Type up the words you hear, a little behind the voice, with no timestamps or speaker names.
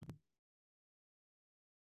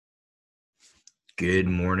Good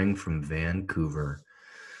morning from Vancouver.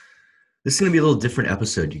 This is going to be a little different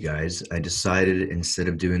episode, you guys. I decided instead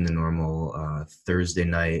of doing the normal Thursday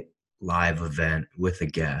night live event with a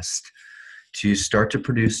guest to start to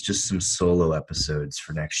produce just some solo episodes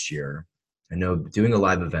for next year. I know doing a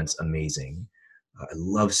live event's amazing. I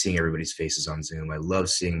love seeing everybody's faces on Zoom. I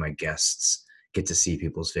love seeing my guests get to see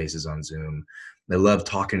people's faces on Zoom. I love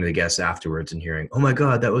talking to the guests afterwards and hearing, oh my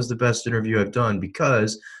God, that was the best interview I've done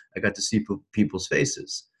because I got to see people's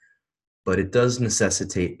faces. But it does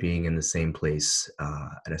necessitate being in the same place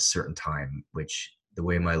at a certain time, which the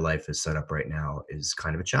way my life is set up right now is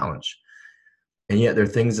kind of a challenge. And yet there are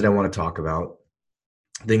things that I want to talk about,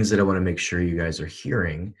 things that I want to make sure you guys are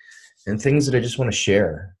hearing, and things that I just want to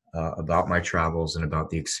share about my travels and about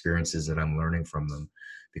the experiences that I'm learning from them,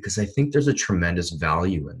 because I think there's a tremendous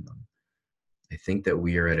value in them. I think that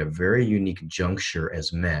we are at a very unique juncture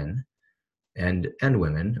as men and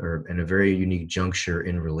women, or in a very unique juncture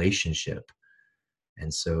in relationship.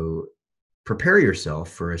 And so prepare yourself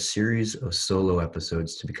for a series of solo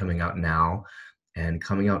episodes to be coming out now and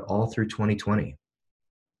coming out all through 2020.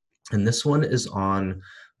 And this one is on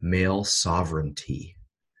male sovereignty.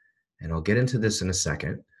 And I'll get into this in a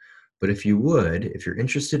second. But if you're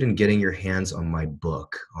interested in getting your hands on my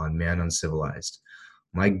book on Man Uncivilized,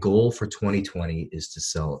 my goal for 2020 is to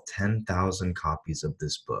sell 10,000 copies of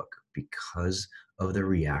this book because of the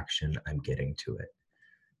reaction I'm getting to it,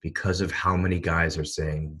 because of how many guys are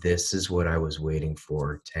saying, this is what I was waiting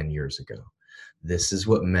for 10 years ago. This is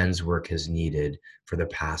what men's work has needed for the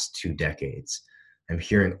past 2 decades. I'm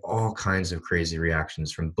hearing all kinds of crazy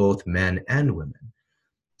reactions from both men and women.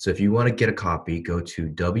 So if you want to get a copy, go to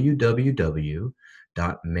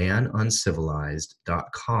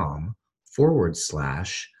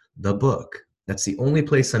www.manuncivilized.com/the book. That's the only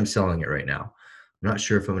place I'm selling it right now. I'm not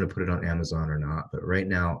sure if I'm going to put it on Amazon or not, but right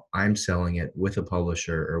now I'm selling it with a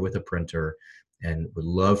publisher or with a printer, and would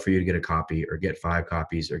love for you to get a copy or get 5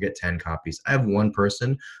 copies or get 10 copies. I have one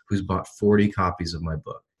person who's bought 40 copies of my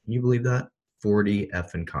book. Can you believe that? 40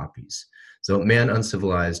 effing copies. So Man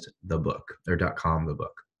Uncivilized, the book, or .com, the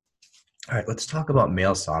book. All right, let's talk about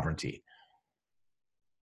male sovereignty.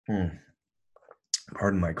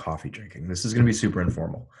 Pardon my coffee drinking. This is going to be super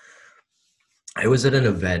informal. I was at an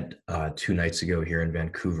event 2 nights ago here in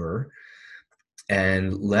Vancouver,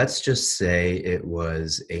 and let's just say it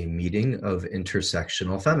was a meeting of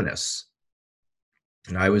intersectional feminists.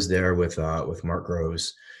 And I was there with Mark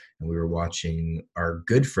Groves, and we were watching our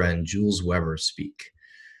good friend Jules Weber speak.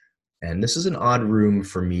 And this is an odd room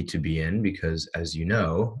for me to be in because, as you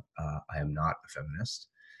know, I am not a feminist,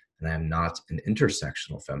 and I am not an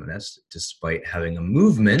intersectional feminist, despite having a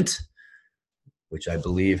movement which I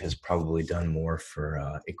believe has probably done more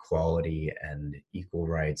for equality and equal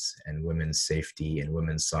rights and women's safety and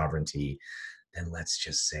women's sovereignty than, let's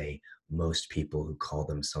just say, most people who call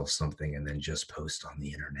themselves something and then just post on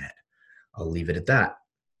the internet. I'll leave it at that.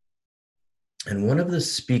 And one of the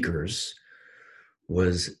speakers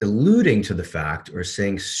was alluding to the fact, or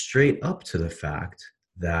saying straight up to the fact,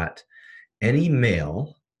 that any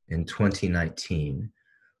male in 2019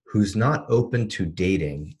 who's not open to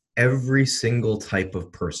dating every single type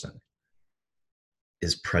of person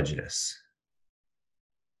is prejudice.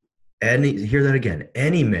 Hear that again,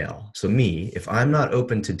 any male, so me, if I'm not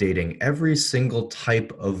open to dating every single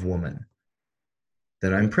type of woman,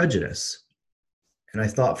 then I'm prejudice. And I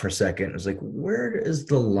thought for a second, I was like, where is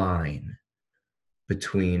the line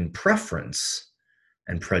between preference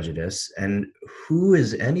and prejudice? And who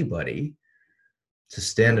is anybody to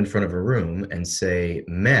stand in front of a room and say,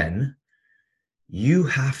 men, you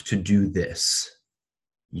have to do this.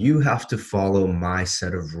 You have to follow my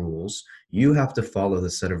set of rules. You have to follow the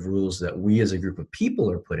set of rules that we as a group of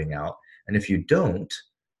people are putting out. And if you don't,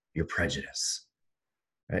 you're prejudice.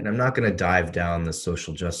 Right? And I'm not going to dive down the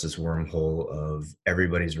social justice wormhole of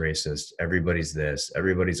everybody's racist, everybody's this,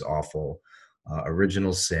 everybody's awful,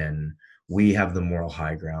 original sin. We have the moral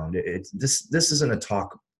high ground. This isn't a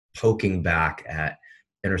talk poking back at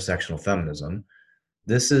intersectional feminism.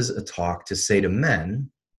 This is a talk to say to men,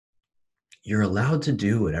 you're allowed to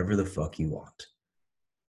do whatever the fuck you want.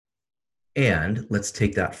 And let's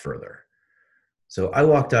take that further. So I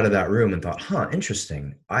walked out of that room and thought,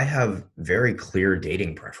 interesting. I have very clear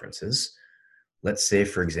dating preferences. Let's say,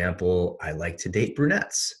 for example, I like to date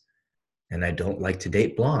brunettes and I don't like to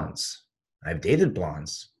date blondes. I've dated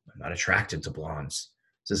blondes. I'm not attracted to blondes.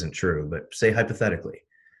 This isn't true, but say hypothetically.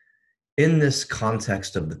 In this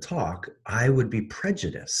context of the talk, I would be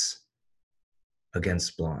prejudiced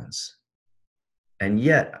against blondes. And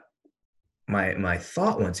yet my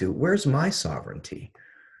thought went to, where's my sovereignty?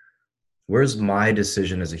 Where's my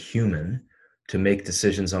decision as a human to make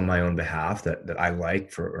decisions on my own behalf that I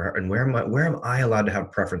like and where am I allowed to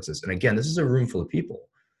have preferences? And again, this is a room full of people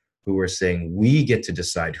who are saying we get to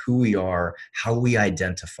decide who we are, how we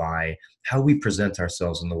identify, how we present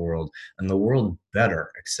ourselves in the world, and the world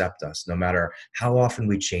better accept us, no matter how often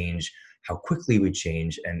we change, how quickly we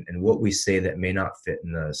change, and what we say that may not fit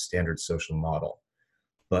in the standard social model.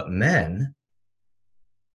 But men,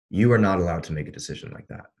 you are not allowed to make a decision like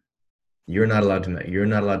that. You're not allowed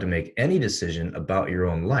to make any decision about your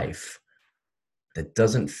own life that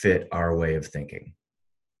doesn't fit our way of thinking.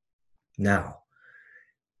 Now,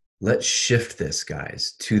 let's shift this,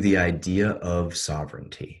 guys, to the idea of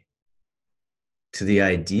sovereignty. To the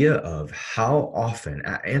idea of how often,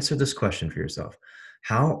 answer this question for yourself.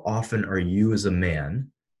 How often are you as a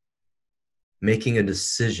man making a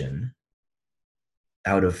decision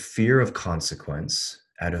out of fear of consequence,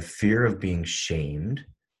 out of fear of being shamed,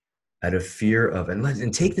 out of fear of,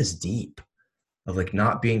 and take this deep, of like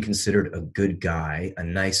not being considered a good guy, a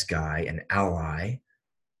nice guy, an ally,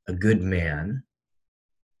 a good man,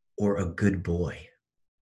 or a good boy?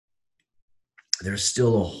 There's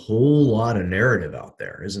still a whole lot of narrative out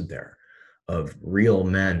there, isn't there, of real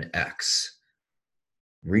men X.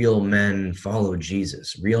 Real men follow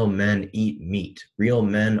Jesus. Real men eat meat. Real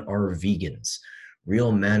men are vegans.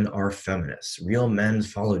 Real men are feminists. Real men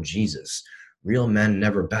follow Jesus. Real men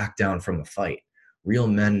never back down from a fight. Real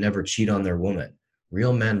men never cheat on their woman.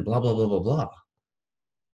 Real men, blah, blah, blah, blah, blah.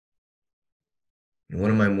 And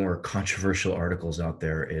one of my more controversial articles out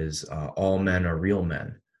there is All Men Are Real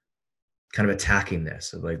Men, kind of attacking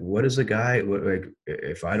this of like, what is a guy, like,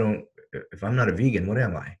 if I'm not a vegan, what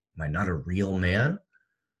am I? Am I not a real man?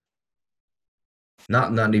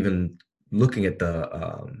 Not even looking at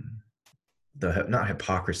the not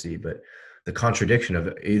hypocrisy, but the contradiction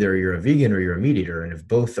of either you're a vegan or you're a meat eater. And if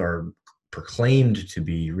both are proclaimed to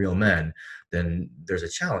be real men, then there's a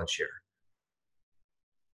challenge here.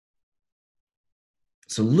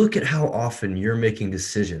 So look at how often you're making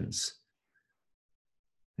decisions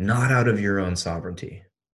not out of your own sovereignty,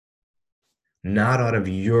 not out of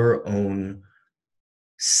your own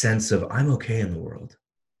sense of I'm okay in the world,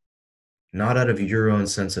 not out of your own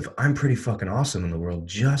sense of I'm pretty fucking awesome in the world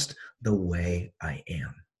just the way I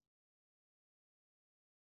am.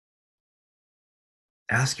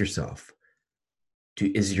 Ask yourself,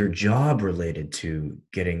 is your job related to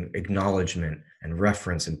getting acknowledgement and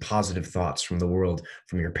reference and positive thoughts from the world,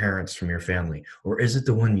 from your parents, from your family? Or is it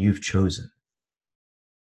the one you've chosen?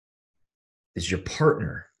 Is your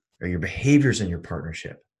partner or your behaviors in your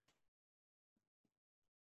partnership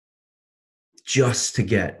just to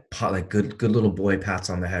get like good little boy pats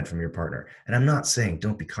on the head from your partner? And I'm not saying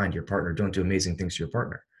don't be kind to your partner, don't do amazing things to your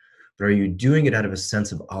partner, but are you doing it out of a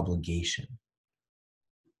sense of obligation?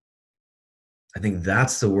 I think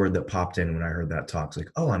that's the word that popped in when I heard that talk. It's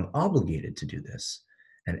like, oh, I'm obligated to do this.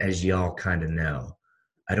 And as y'all kind of know,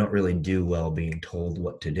 I don't really do well being told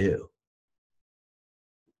what to do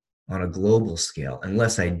on a global scale,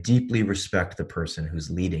 unless I deeply respect the person who's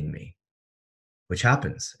leading me, which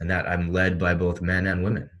happens, and that I'm led by both men and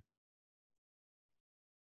women.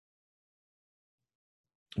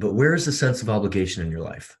 But where is the sense of obligation in your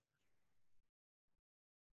life?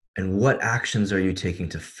 And what actions are you taking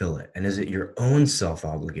to fill it? And is it your own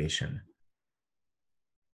self-obligation?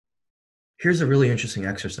 Here's a really interesting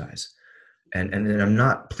exercise. And I'm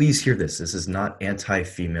not, please hear this. This is not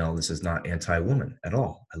anti-female. This is not anti-woman at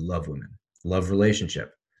all. I love women, love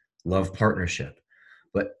relationship, love partnership.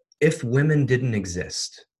 But if women didn't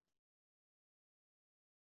exist,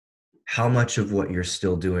 how much of what you're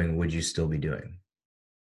still doing would you still be doing?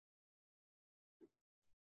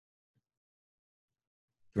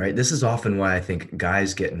 Right? This is often why I think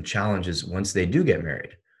guys get in challenges once they do get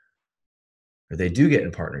married or they do get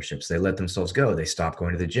in partnerships. They let themselves go. They stop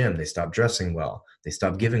going to the gym. They stop dressing well. They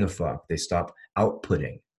stop giving a fuck. They stop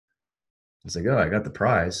outputting. It's like, oh, I got the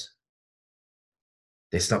prize.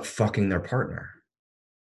 They stop fucking their partner.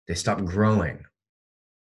 They stop growing.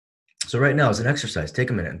 So right now, as an exercise, take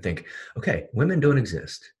a minute and think, okay, women don't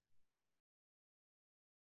exist.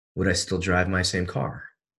 Would I still drive my same car?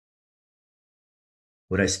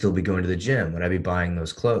 Would I still be going to the gym? Would I be buying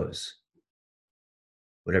those clothes?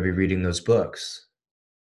 Would I be reading those books?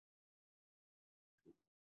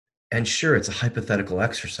 And sure, it's a hypothetical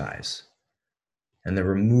exercise. And the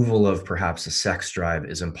removal of perhaps a sex drive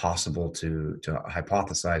is impossible to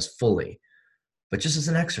hypothesize fully. But just as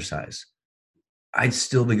an exercise, I'd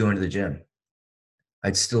still be going to the gym.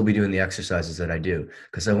 I'd still be doing the exercises that I do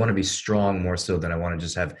because I want to be strong more so than I want to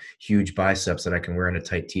just have huge biceps that I can wear in a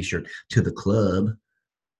tight t-shirt to the club.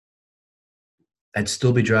 I'd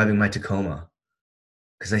still be driving my Tacoma.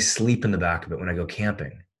 because I sleep in the back of it when I go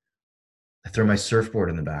camping. I throw my surfboard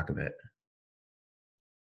in the back of it.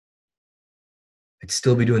 I'd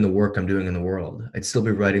still be doing the work I'm doing in the world. I'd still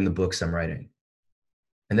be writing the books I'm writing.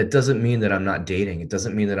 And that doesn't mean that I'm not dating. It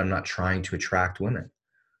doesn't mean that I'm not trying to attract women.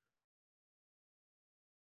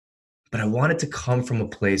 But I want it to come from a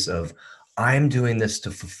place of, I'm doing this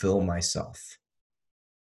to fulfill myself.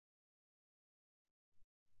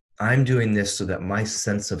 I'm doing this so that my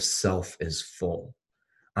sense of self is full.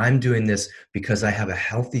 I'm doing this because I have a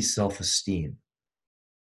healthy self-esteem.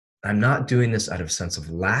 I'm not doing this out of a sense of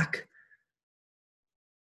lack,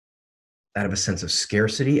 out of a sense of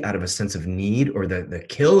scarcity, out of a sense of need, or the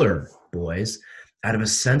killer, boys, out of a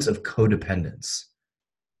sense of codependence.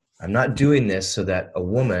 I'm not doing this so that a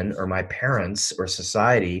woman or my parents or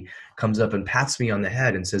society comes up and pats me on the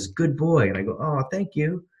head and says, good boy. And I go, oh, thank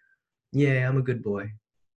you. Yeah, I'm a good boy.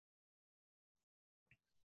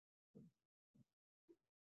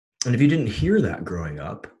 And if you didn't hear that growing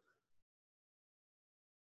up,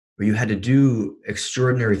 or you had to do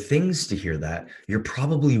extraordinary things to hear that, you're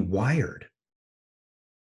probably wired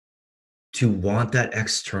to want that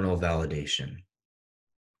external validation,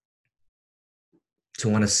 to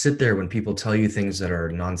want to sit there when people tell you things that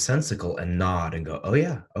are nonsensical and nod and go, oh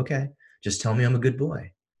yeah, okay, just tell me I'm a good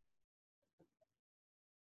boy.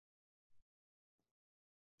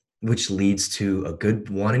 Which leads to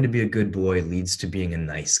wanting to be a good boy leads to being a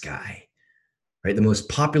nice guy, right? The most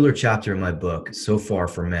popular chapter in my book so far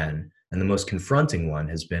for men, and the most confronting one,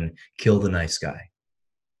 has been kill the nice guy.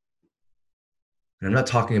 And I'm not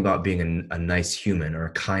talking about being a nice human or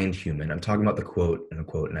a kind human. I'm talking about the quote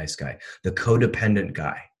unquote nice guy, the codependent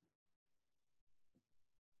guy.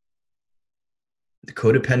 The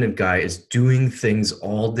codependent guy is doing things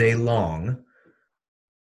all day long.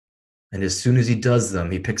 And as soon as he does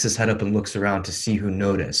them, he picks his head up and looks around to see who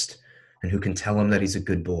noticed and who can tell him that he's a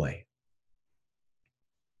good boy.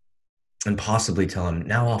 And possibly tell him,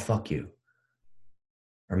 now I'll fuck you.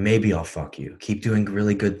 Or maybe I'll fuck you. Keep doing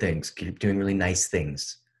really good things. Keep doing really nice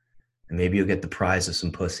things. And maybe you'll get the prize of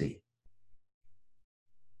some pussy.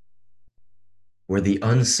 Where the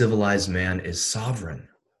uncivilized man is sovereign.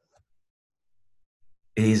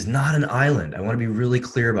 It is not an island. I want to be really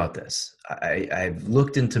clear about this. I've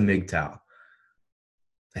looked into MGTOW.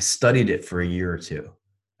 I studied it for a year or two.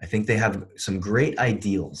 I think they have some great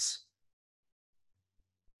ideals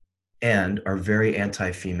and are very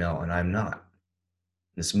anti-female, and I'm not.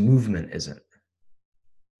 This movement isn't.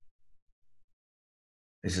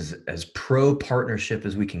 This is as pro-partnership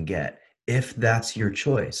as we can get, if that's your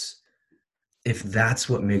choice, if that's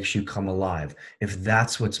what makes you come alive, if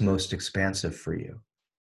that's what's most expansive for you.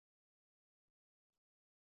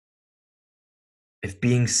 If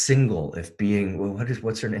being single, if being, well,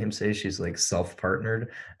 what's her name say? She's like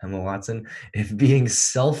self-partnered, Emma Watson. If being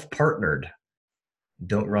self-partnered,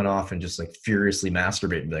 don't run off and just like furiously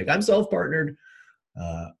masturbate and be like, I'm self-partnered.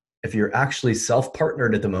 If you're actually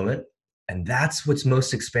self-partnered at the moment, and that's what's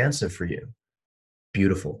most expansive for you,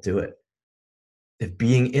 beautiful, do it. If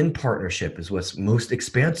being in partnership is what's most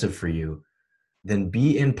expansive for you, then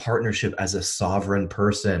be in partnership as a sovereign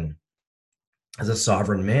person, as a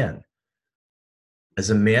sovereign man, as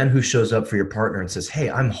a man who shows up for your partner and says, hey,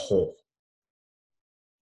 I'm whole.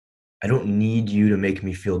 I don't need you to make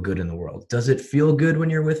me feel good in the world. Does it feel good when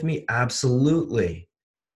you're with me? Absolutely.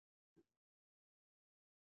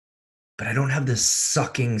 But I don't have this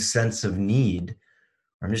sucking sense of need.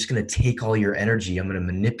 I'm just going to take all your energy. I'm going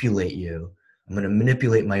to manipulate you. I'm going to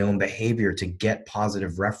manipulate my own behavior to get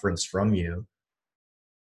positive reference from you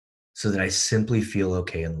so that I simply feel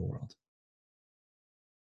okay in the world.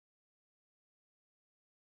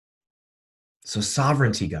 So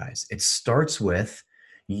sovereignty, guys, it starts with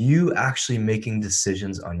you actually making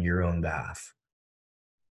decisions on your own behalf.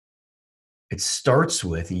 It starts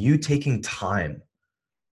with you taking time,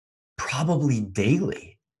 probably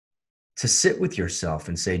daily, to sit with yourself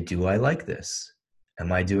and say, do I like this?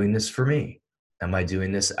 Am I doing this for me? Am I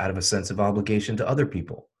doing this out of a sense of obligation to other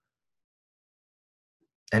people?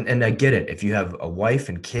 And I get it. If you have a wife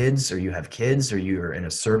and kids, or you have kids, or you're in a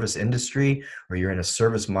service industry, or you're in a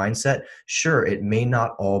service mindset, sure, it may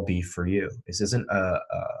not all be for you. This isn't a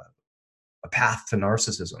path to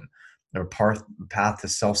narcissism or a path to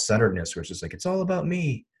self-centeredness where it's just like, it's all about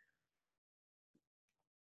me.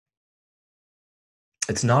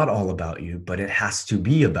 It's not all about you, but it has to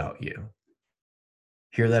be about you.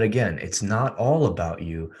 Hear that again. It's not all about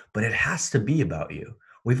you, but it has to be about you.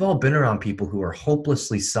 We've all been around people who are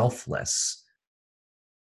hopelessly selfless,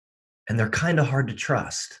 and they're kind of hard to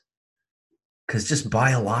trust because just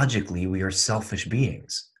biologically, we are selfish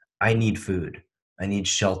beings. I need food. I need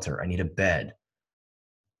shelter. I need a bed.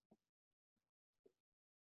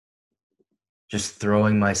 just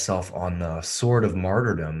throwing myself on the sword of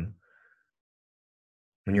martyrdom.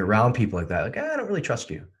 When you're around people like that, like, I don't really trust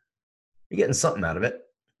you. You're getting something out of it.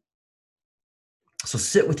 So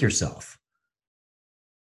sit with yourself.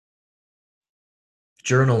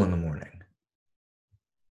 Journal in the morning.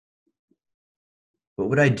 What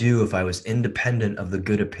would I do if I was independent of the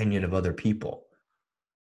good opinion of other people?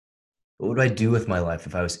 What would I do with my life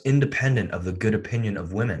if I was independent of the good opinion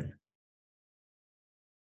of women?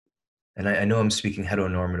 And I know I'm speaking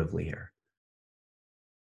heteronormatively here.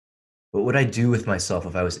 What would I do with myself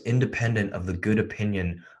if I was independent of the good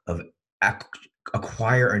opinion of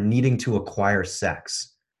acquire or needing to acquire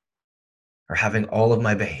sex, or having all of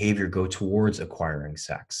my behavior go towards acquiring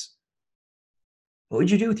sex? What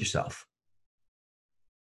would you do with yourself?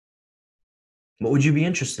 What would you be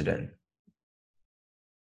interested in?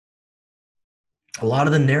 A lot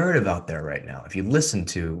of the narrative out there right now, if you listen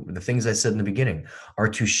to the things I said in the beginning, are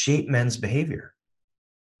to shape men's behavior.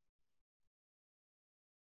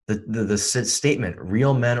 The statement,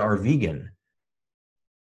 real men are vegan,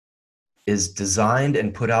 is designed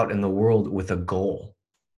and put out in the world with a goal.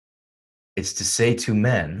 It's to say to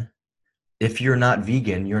men, if you're not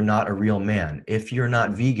vegan, you're not a real man. If you're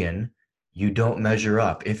not vegan, you don't measure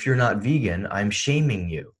up. If you're not vegan, I'm shaming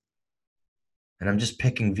you. And I'm just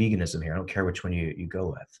picking veganism here. I don't care which one you go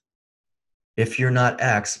with. If you're not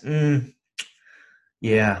X,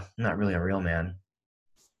 yeah, I'm not really a real man.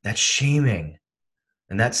 That's shaming.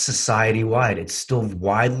 And that's society-wide. It's still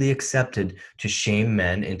widely accepted to shame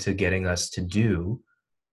men into getting us to do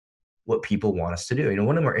what people want us to do. You know,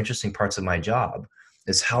 one of the more interesting parts of my job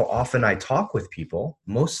is how often I talk with people,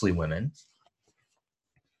 mostly women,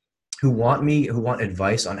 who want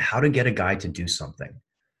advice on how to get a guy to do something.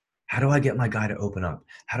 How do I get my guy to open up?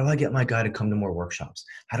 How do I get my guy to come to more workshops?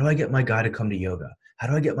 How do I get my guy to come to yoga? How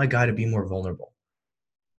do I get my guy to be more vulnerable?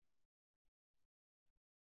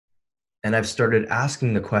 And I've started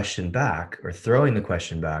asking the question back, or throwing the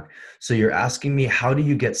question back. So you're asking me, how do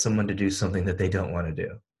you get someone to do something that they don't want to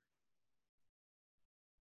do?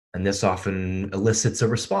 And this often elicits a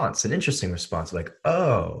response, an interesting response, like,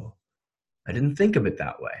 oh, I didn't think of it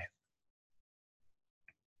that way.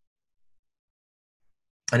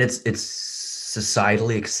 And it's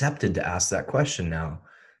societally accepted to ask that question now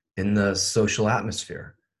in the social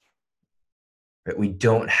atmosphere. Right? We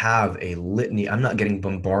don't have a litany. I'm not getting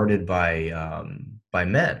bombarded by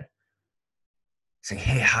men saying,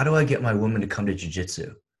 hey, how do I get my woman to come to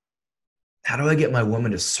jiu-jitsu? How do I get my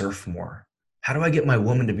woman to surf more? How do I get my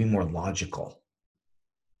woman to be more logical?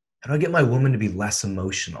 How do I get my woman to be less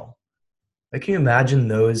emotional? Like, can you imagine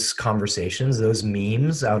those conversations, those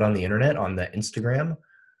memes out on the internet, on the Instagram?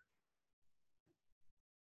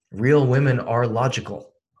 Real women are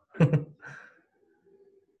logical.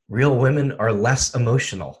 Real women are less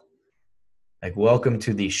emotional. Like, welcome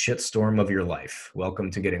to the shitstorm of your life.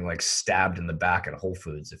 Welcome to getting like stabbed in the back at Whole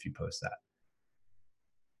Foods if you post that.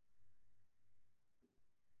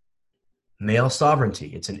 Male sovereignty.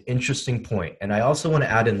 It's an interesting point. And I also want to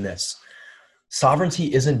add in this.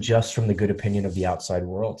 Sovereignty isn't just from the good opinion of the outside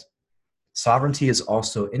world. Sovereignty is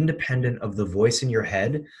also independent of the voice in your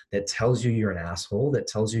head that tells you you're an asshole, that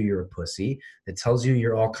tells you you're a pussy, that tells you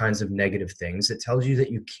you're all kinds of negative things, that tells you that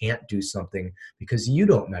you can't do something because you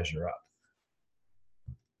don't measure up.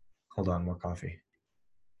 Hold on, more coffee.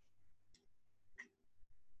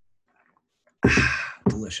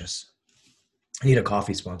 Delicious. I need a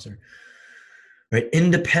coffee sponsor. Right?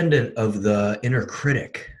 Independent of the inner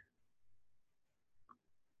critic,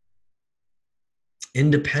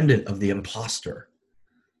 independent of the imposter,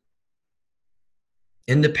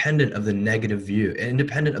 independent of the negative view,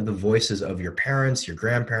 independent of the voices of your parents, your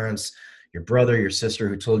grandparents, your brother, your sister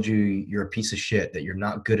who told you you're a piece of shit, that you're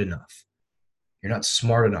not good enough, you're not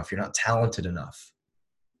smart enough, you're not talented enough.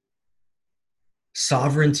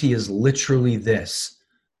 Sovereignty is literally this: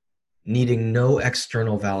 needing no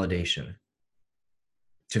external validation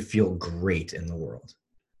to feel great in the world.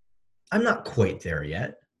 I'm not quite there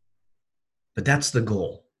yet, but that's the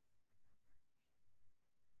goal.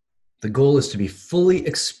 The goal is to be fully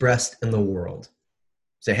expressed in the world.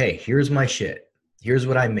 Say, hey, here's my shit. Here's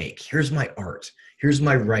what I make. Here's my art. Here's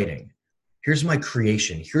my writing. Here's my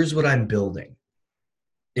creation. Here's what I'm building.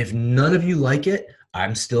 If none of you like it,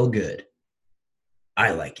 I'm still good.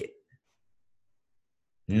 I like it.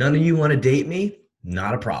 None of you want to date me?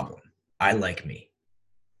 Not a problem. I like me.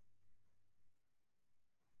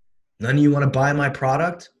 None of you want to buy my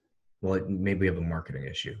product? Well, maybe we have a marketing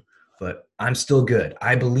issue, but I'm still good.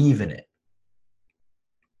 I believe in it.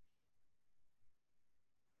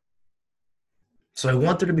 So I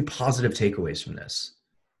want there to be positive takeaways from this.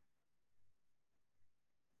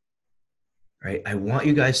 right? I want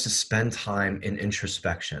you guys to spend time in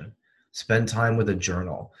introspection, spend time with a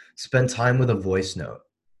journal, spend time with a voice note.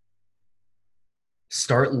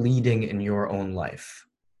 Start leading in your own life.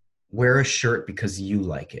 Wear a shirt because you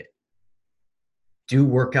like it. Do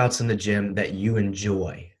workouts in the gym that you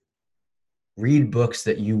enjoy. Read books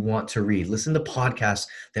that you want to read. Listen to podcasts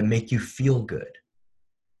that make you feel good.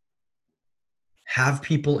 Have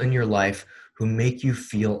people in your life who make you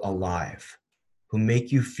feel alive, who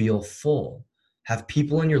make you feel full. Have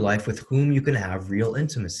people in your life with whom you can have real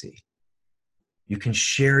intimacy. You can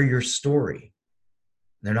share your story.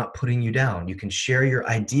 They're not putting you down. You can share your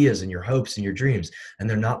ideas and your hopes and your dreams, and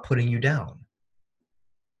they're not putting you down.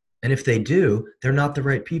 And if they do, they're not the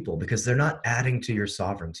right people because they're not adding to your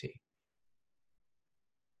sovereignty.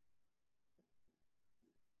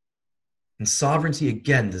 And sovereignty,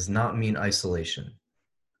 again, does not mean isolation.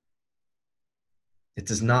 It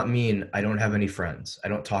does not mean I don't have any friends. I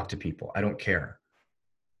don't talk to people. I don't care.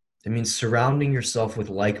 It means surrounding yourself with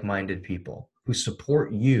like-minded people who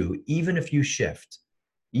support you, even if you shift,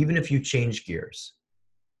 even if you change gears.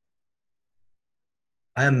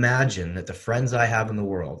 I imagine that the friends I have in the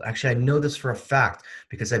world, actually, I know this for a fact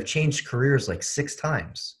because I've changed careers like 6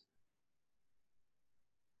 times.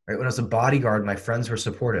 Right? When I was a bodyguard, my friends were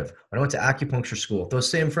supportive. When I went to acupuncture school, those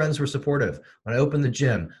same friends were supportive. When I opened the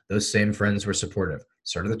gym, those same friends were supportive.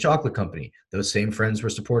 Started the chocolate company, those same friends were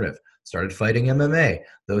supportive. Started fighting MMA,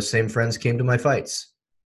 those same friends came to my fights.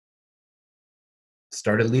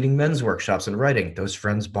 Started leading men's workshops and writing, those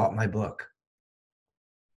friends bought my book.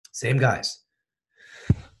 Same guys.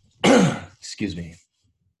 Excuse me.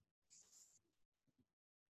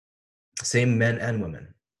 Same men and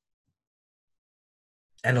women.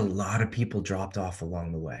 And a lot of people dropped off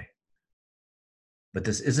along the way. But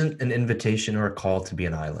this isn't an invitation or a call to be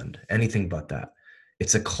an island, anything but that.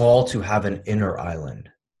 It's a call to have an inner island.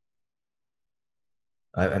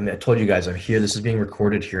 I told you guys I'm here. This is being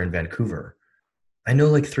recorded here in Vancouver. I know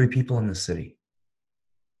like 3 people in the city.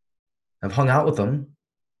 I've hung out with them,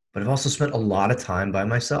 but I've also spent a lot of time by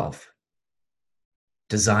myself,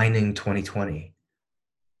 designing 2020,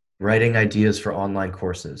 writing ideas for online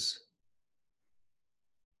courses,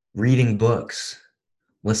 reading books,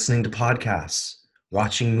 listening to podcasts,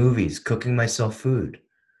 watching movies, cooking myself food,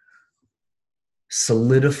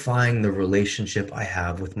 solidifying the relationship I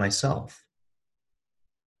have with myself,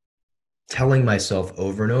 telling myself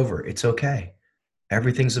over and over, it's okay.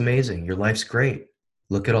 Everything's amazing. Your life's great.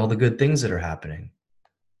 Look at all the good things that are happening.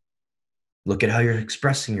 Look at how you're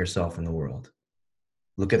expressing yourself in the world.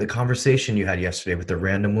 Look at the conversation you had yesterday with the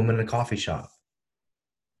random woman in a coffee shop.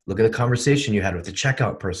 Look at the conversation you had with the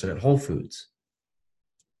checkout person at Whole Foods.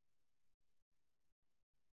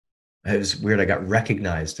 It was weird. I got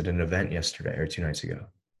recognized at an event yesterday or 2 nights ago.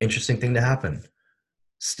 Interesting thing to happen.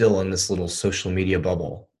 Still in this little social media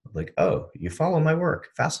bubble. Like, oh, you follow my work.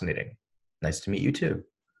 Fascinating. Nice to meet you too.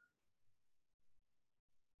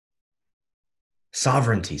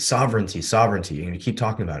 Sovereignty, sovereignty, sovereignty. You're going to keep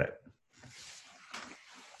talking about it.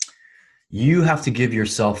 You have to give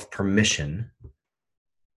yourself permission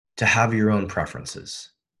to have your own preferences,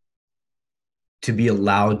 to be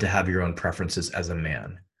allowed to have your own preferences as a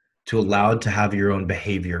man, to allowed to have your own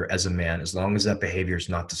behavior as a man, as long as that behavior is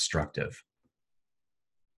not destructive.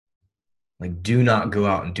 Like, do not go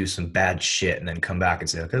out and do some bad shit and then come back and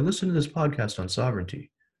say, okay, listen to this podcast on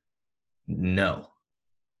sovereignty. No,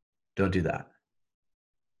 don't do that.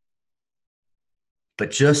 But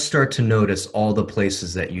just start to notice all the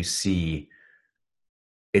places that you see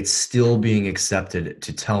it's still being accepted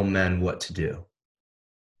to tell men what to do.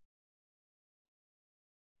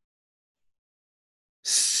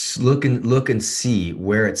 Look and see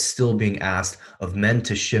where it's still being asked of men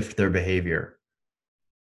to shift their behavior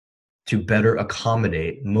to better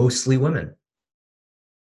accommodate mostly women.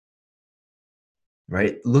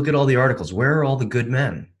 Right? Look at all the articles. Where are all the good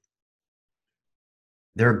men?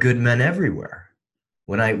 There are good men everywhere.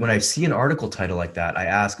 When I see an article title like that, I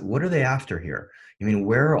ask, what are they after here? I mean,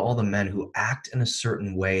 where are all the men who act in a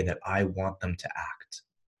certain way that I want them to act?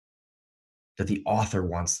 That the author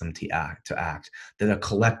wants them to act, that a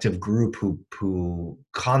collective group who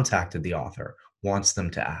contacted the author wants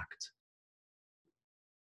them to act.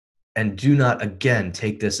 And do not, again,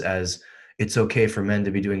 take this as it's okay for men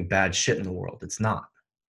to be doing bad shit in the world. It's not.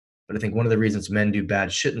 But I think one of the reasons men do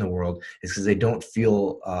bad shit in the world is because they don't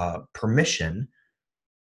feel permission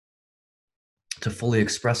to fully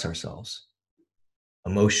express ourselves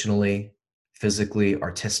emotionally, physically,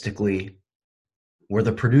 artistically. We're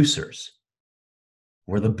the producers.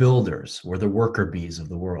 We're the builders. We're the worker bees of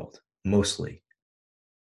the world, mostly,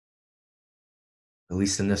 at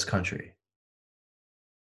least in this country.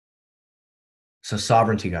 So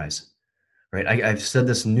sovereignty, guys, right? I've said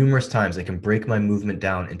this numerous times. I can break my movement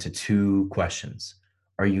down into two questions.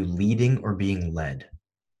 Are you leading or being led?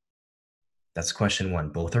 That's question one.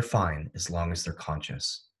 Both are fine as long as they're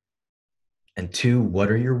conscious. And two,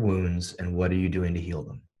 what are your wounds and what are you doing to heal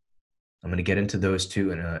them? I'm going to get into those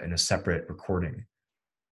two in a separate recording.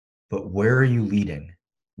 But where are you leading?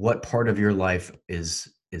 What part of your life is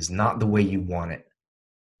not the way you want it?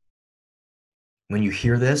 When you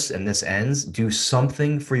hear this and this ends, do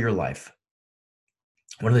something for your life.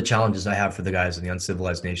 One of the challenges I have for the guys in the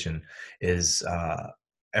Uncivilized Nation is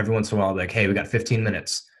every once in a while, I'll be like, hey, we got 15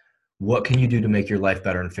 minutes. What can you do to make your life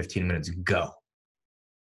better in 15 minutes? Go.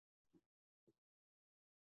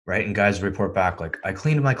 Right? And guys report back like, I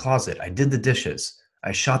cleaned my closet. I did the dishes.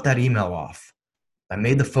 I shot that email off. I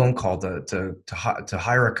made the phone call to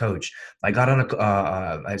hire a coach. I got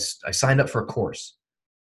on I signed up for a course.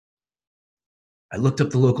 I looked up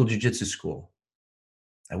the local jiu-jitsu school.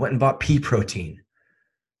 I went and bought pea protein.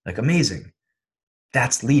 Like, amazing.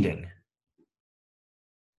 That's leading.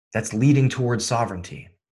 That's leading towards sovereignty.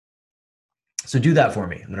 So do that for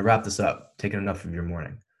me. I'm going to wrap this up. Taking enough of your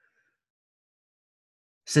morning.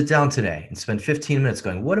 Sit down today and spend 15 minutes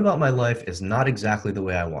going, what about my life is not exactly the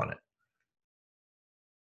way I want it?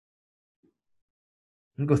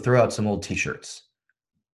 I'm going to go throw out some old t-shirts.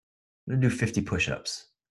 I'm going to do 50 push-ups.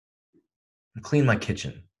 I'm going to clean my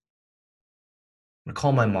kitchen. I'm going to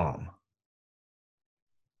call my mom.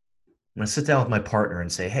 I'm going to sit down with my partner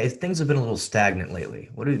and say, hey, things have been a little stagnant lately.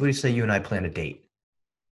 What do you say you and I plan a date?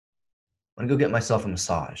 I'm going to go get myself a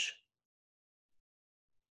massage.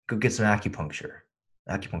 Go get some acupuncture.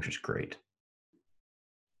 Acupuncture's great.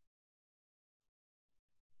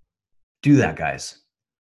 Do that, guys.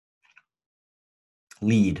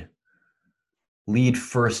 Lead. Lead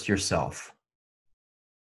first yourself.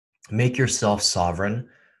 Make yourself sovereign,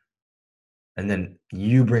 and then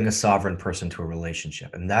you bring a sovereign person to a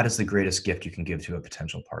relationship. And that is the greatest gift you can give to a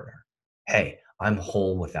potential partner. Hey, I'm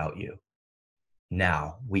whole without you.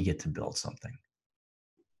 Now we get to build something.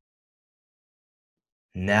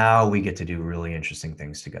 Now we get to do really interesting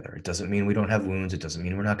things together. It doesn't mean we don't have wounds. It doesn't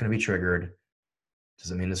mean we're not going to be triggered. It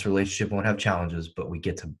doesn't mean this relationship won't have challenges, but we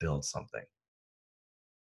get to build something.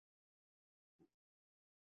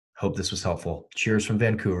 Hope this was helpful. Cheers from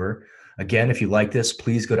Vancouver. Again, if you like this,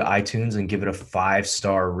 please go to iTunes and give it a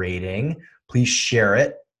 5-star rating. Please share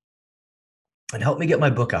it and help me get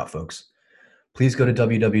my book out, folks. Please go to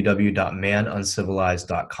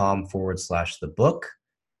www.manuncivilized.com/the book.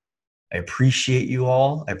 I appreciate you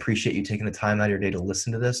all. I appreciate you taking the time out of your day to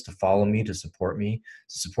listen to this, to follow me, to support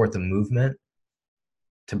the movement,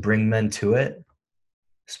 to bring men to it,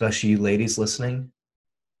 especially you ladies listening.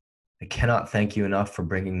 I cannot thank you enough for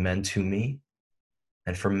bringing men to me,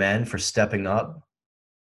 and for men for stepping up,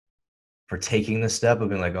 for taking the step of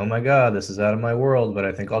being like, oh my God, this is out of my world, but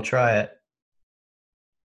I think I'll try it.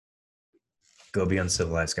 Go be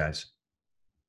uncivilized, guys.